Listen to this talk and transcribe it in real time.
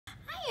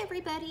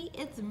everybody,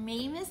 it's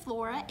me, Miss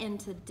Laura, and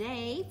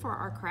today for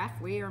our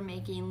craft we are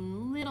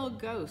making little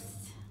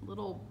ghosts,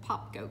 little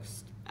pop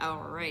ghosts.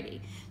 Alrighty,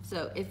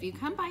 so if you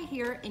come by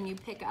here and you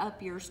pick up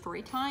your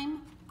Storytime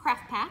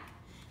craft pack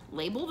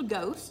labeled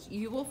ghost,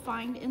 you will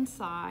find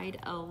inside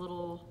a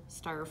little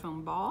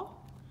styrofoam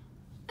ball,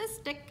 a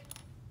stick,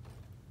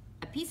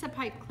 a piece of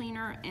pipe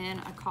cleaner, and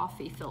a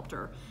coffee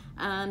filter.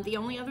 The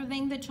only other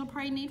thing that you'll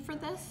probably need for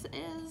this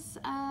is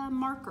a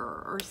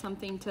marker or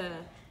something to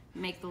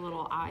make the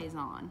little eyes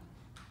on.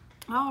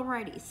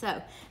 Alrighty,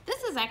 so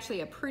this is actually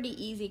a pretty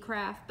easy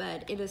craft,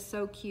 but it is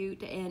so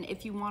cute, and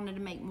if you wanted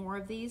to make more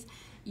of these,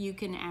 you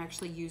can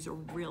actually use a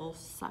real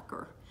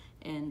sucker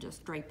and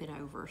just drape it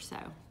over. So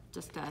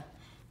just a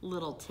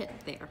little tip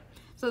there.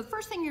 So the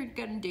first thing you're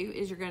gonna do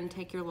is you're gonna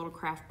take your little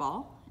craft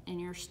ball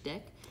and your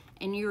stick,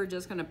 and you're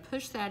just gonna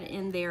push that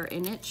in there,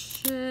 and it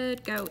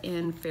should go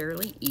in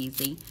fairly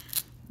easy.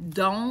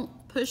 Don't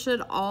push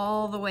it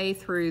all the way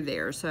through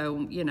there.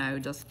 So, you know,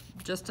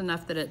 just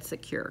enough that it's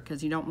secure,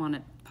 because you don't want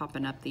it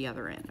popping up the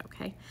other end,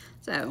 okay?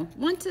 So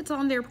once it's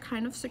on there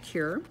kind of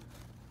secure,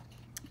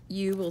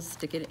 you will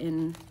stick it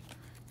in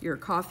your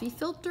coffee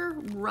filter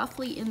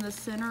roughly in the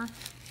center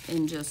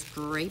and just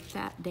drape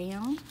that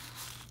down. You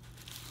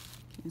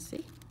can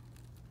see.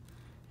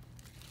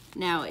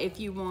 Now, if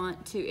you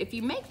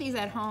make these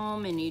at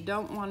home and you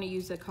don't want to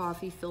use a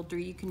coffee filter,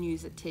 you can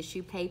use a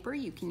tissue paper.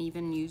 You can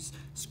even use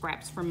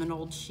scraps from an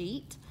old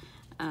sheet,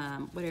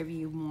 whatever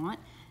you want.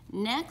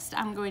 Next,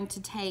 I'm going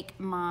to take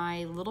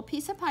my little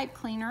piece of pipe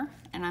cleaner,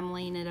 and I'm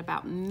laying it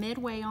about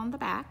midway on the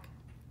back.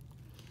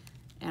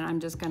 And I'm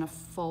just going to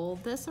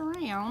fold this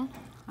around.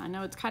 I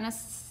know it's kind of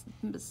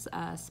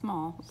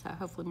small, so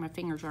hopefully my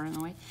fingers aren't in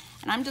the way.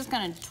 And I'm just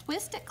going to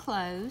twist it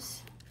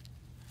closed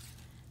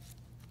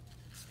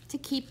to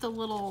keep the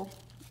little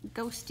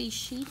ghosty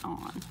sheet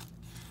on.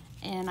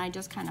 And I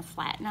just kind of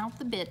flatten out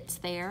the bits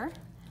there.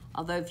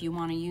 Although if you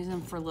want to use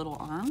them for little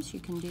arms,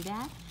 you can do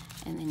that.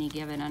 And then you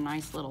give it a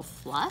nice little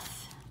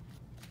fluff.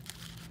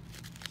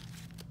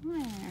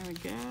 There we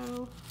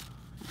go.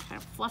 Kind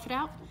of fluff it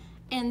out.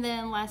 And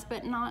then last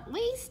but not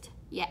least,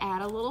 you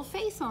add a little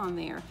face on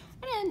there.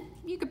 And then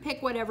you can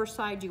pick whatever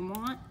side you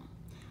want.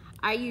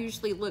 I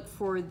usually look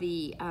for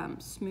the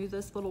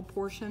smoothest little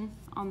portion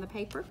on the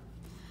paper.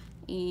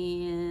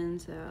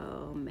 And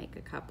so make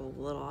a couple of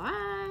little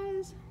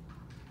eyes.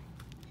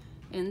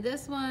 And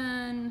this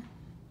one,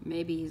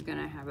 maybe he's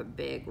gonna have a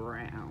big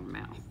round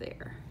mouth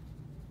there.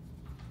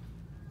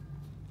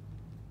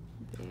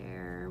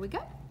 There we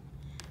go.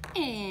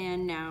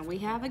 And now we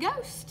have a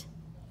ghost.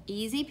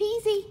 Easy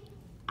peasy.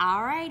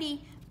 Alrighty,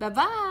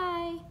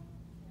 bye-bye.